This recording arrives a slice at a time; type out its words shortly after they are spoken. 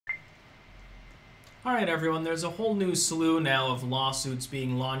All right, everyone, there's a whole new slew now of lawsuits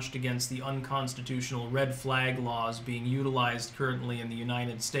being launched against the unconstitutional red flag laws being utilized currently in the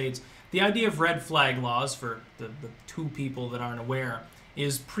United States. The idea of red flag laws, for the two people that aren't aware,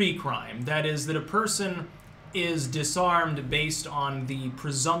 is pre-crime. That is, that a person is disarmed based on the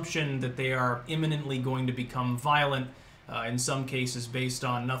presumption that they are imminently going to become violent, in some cases based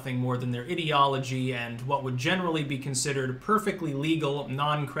on nothing more than their ideology and what would generally be considered perfectly legal,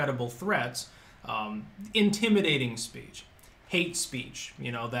 non-credible threats. Intimidating speech, hate speech,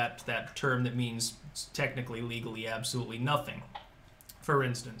 that term that means technically, legally, absolutely nothing. For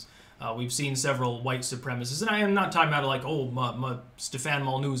instance, we've seen several white supremacists, and I am not talking about like, Stefan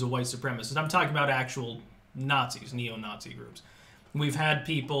Molyneux's a white supremacist. I'm talking about actual Nazis, neo-Nazi groups. We've had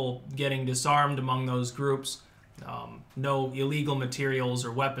people getting disarmed among those groups. No illegal materials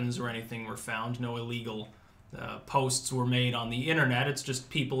or weapons or anything were found. No illegal posts were made on the internet. It's just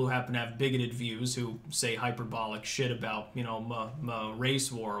people who happen to have bigoted views who say hyperbolic shit about, race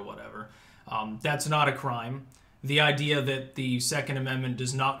war or whatever. That's not a crime. The idea that the Second Amendment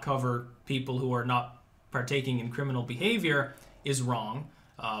does not cover people who are not partaking in criminal behavior is wrong.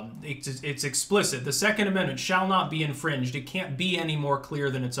 It's explicit. The Second Amendment shall not be infringed. It can't be any more clear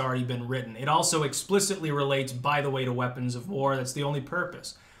than it's already been written. It also explicitly relates, by the way, to weapons of war. That's the only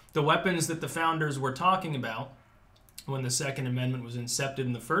purpose. The weapons that the founders were talking about when the Second Amendment was incepted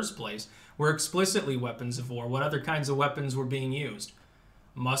in the first place were explicitly weapons of war. What other kinds of weapons were being used?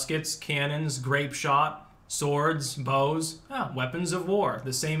 Muskets, cannons, grape shot, swords, bows, weapons of war.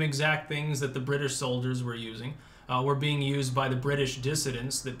 The same exact things that the British soldiers were using were being used by the British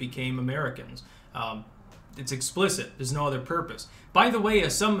dissidents that became Americans. It's explicit. There's no other purpose. By the way,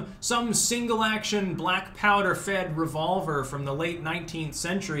 some single-action black powder-fed revolver from the late 19th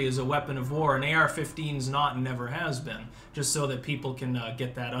century is a weapon of war. An AR-15 is not and never has been, just so that people can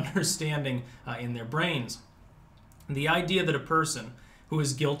get that understanding in their brains. The idea that a person who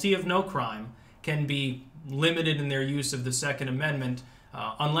is guilty of no crime can be limited in their use of the Second Amendment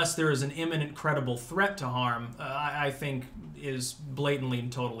unless there is an imminent credible threat to harm, I think is blatantly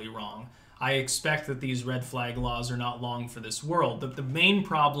and totally wrong. I expect that these red flag laws are not long for this world. The main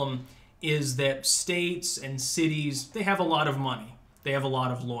problem is that states and cities, they have a lot of money. They have a lot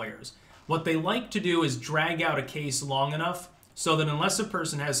of lawyers. What they like to do is drag out a case long enough so that unless a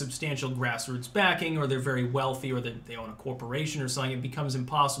person has substantial grassroots backing or they're very wealthy or they own a corporation or something, it becomes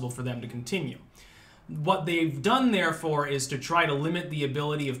impossible for them to continue. What they've done, therefore, is to try to limit the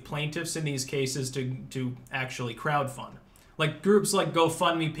ability of plaintiffs in these cases to actually crowdfund. Like groups like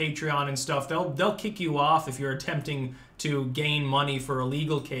GoFundMe, Patreon, and stuff, they'll kick you off if you're attempting to gain money for a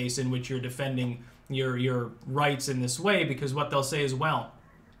legal case in which you're defending your rights in this way, because what they'll say is, well,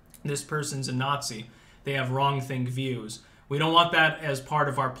 this person's a Nazi. They have wrong-think views. We don't want that as part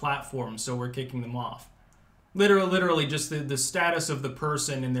of our platform, so we're kicking them off. Literally, just the status of the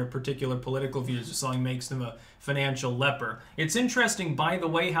person and their particular political views or something makes them a financial leper. It's interesting, by the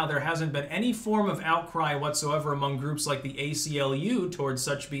way, how there hasn't been any form of outcry whatsoever among groups like the ACLU towards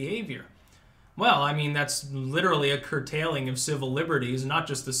such behavior. Well, I mean, that's literally a curtailing of civil liberties, not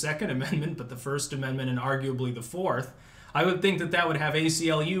just the Second Amendment, but the First Amendment and arguably the Fourth. I would think that would have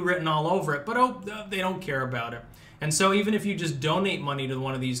ACLU written all over it, but they don't care about it. And so even if you just donate money to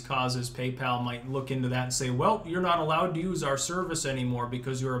one of these causes, PayPal might look into that and say, well, you're not allowed to use our service anymore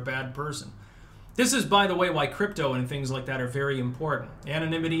because you're a bad person. This is, by the way, why crypto and things like that are very important.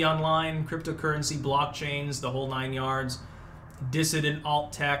 Anonymity online, cryptocurrency, blockchains, the whole 9 yards, dissident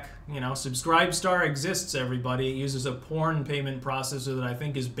alt tech. Subscribestar exists, everybody. It uses a porn payment processor that I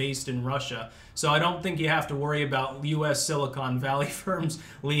think is based in Russia. So I don't think you have to worry about US Silicon Valley firms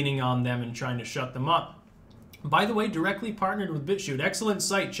leaning on them and trying to shut them up. By the way, directly partnered with BitChute. Excellent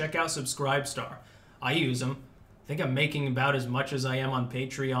site. Check out Subscribestar. I use them. I think I'm making about as much as I am on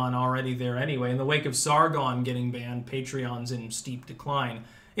Patreon already there anyway. In the wake of Sargon getting banned, Patreon's in steep decline.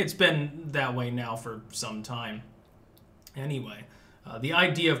 It's been that way now for some time. Anyway, the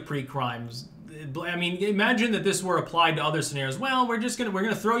idea of pre-crimes, I mean, imagine that this were applied to other scenarios. Well, we're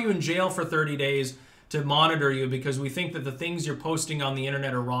gonna throw you in jail for 30 days to monitor you because we think that the things you're posting on the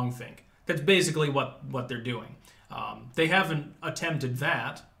internet are wrong-think. That's basically what they're doing. They haven't attempted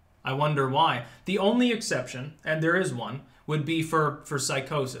that. I wonder why. The only exception, and there is one, would be for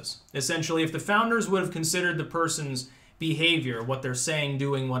psychosis. Essentially, if the founders would have considered the person's behavior, what they're saying,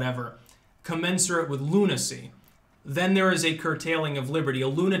 doing, whatever, commensurate with lunacy, then there is a curtailing of liberty. A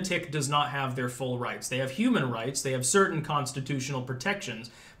lunatic does not have their full rights. They have human rights. They have certain constitutional protections,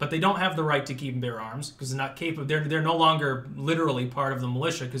 but they don't have the right to keep and bear arms because they're not capable. They're no longer literally part of the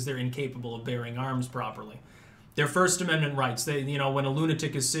militia because they're incapable of bearing arms properly. Their First Amendment rights. They, you know, when a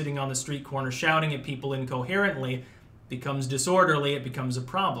lunatic is sitting on the street corner shouting at people incoherently, becomes disorderly, it becomes a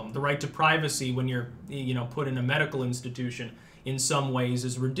problem. The right to privacy when you're, you know, put in a medical institution in some ways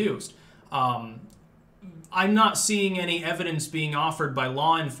is reduced. I'm not seeing any evidence being offered by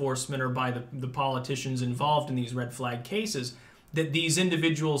law enforcement or by the politicians involved in these red flag cases that these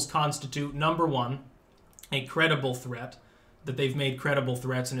individuals constitute, number one, a credible threat, that they've made credible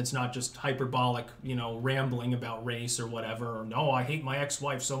threats and it's not just hyperbolic, you know, rambling about race or whatever, or no, I hate my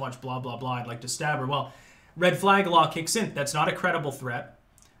ex-wife so much, blah, blah, blah, I'd like to stab her. Well, red flag law kicks in. That's not a credible threat.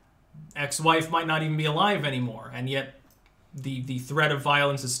 Ex-wife might not even be alive anymore, and yet the threat of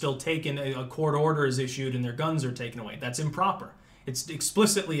violence is still taken, a court order is issued, and their guns are taken away. That's improper. It's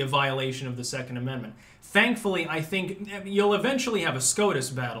explicitly a violation of the Second Amendment. Thankfully, I think you'll eventually have a SCOTUS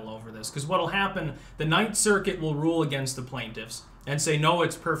battle over this, because what'll happen, the Ninth Circuit will rule against the plaintiffs and say, no,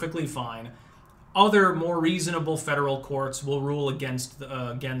 it's perfectly fine. Other, more reasonable federal courts will rule against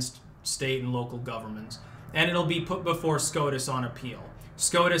state and local governments, and it'll be put before SCOTUS on appeal.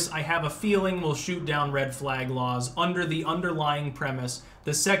 SCOTUS, I have a feeling, will shoot down red flag laws under the underlying premise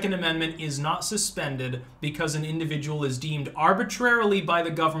the Second Amendment is not suspended because an individual is deemed arbitrarily by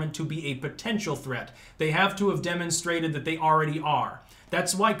the government to be a potential threat. They have to have demonstrated that they already are.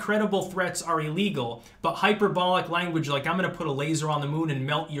 That's why credible threats are illegal, but hyperbolic language like I'm going to put a laser on the moon and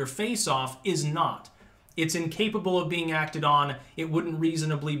melt your face off is not. It's incapable of being acted on, it wouldn't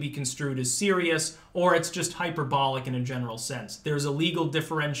reasonably be construed as serious, or it's just hyperbolic in a general sense. There's a legal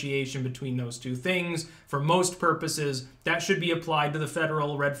differentiation between those two things. For most purposes, that should be applied to the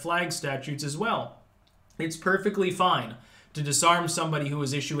federal red flag statutes as well. It's perfectly fine to disarm somebody who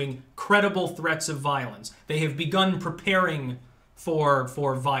is issuing credible threats of violence. They have begun preparing for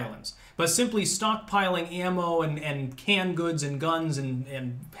violence. But simply stockpiling ammo and canned goods and guns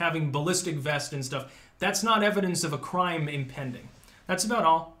and having ballistic vests and stuff, that's not evidence of a crime impending. That's about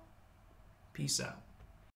all. Peace out.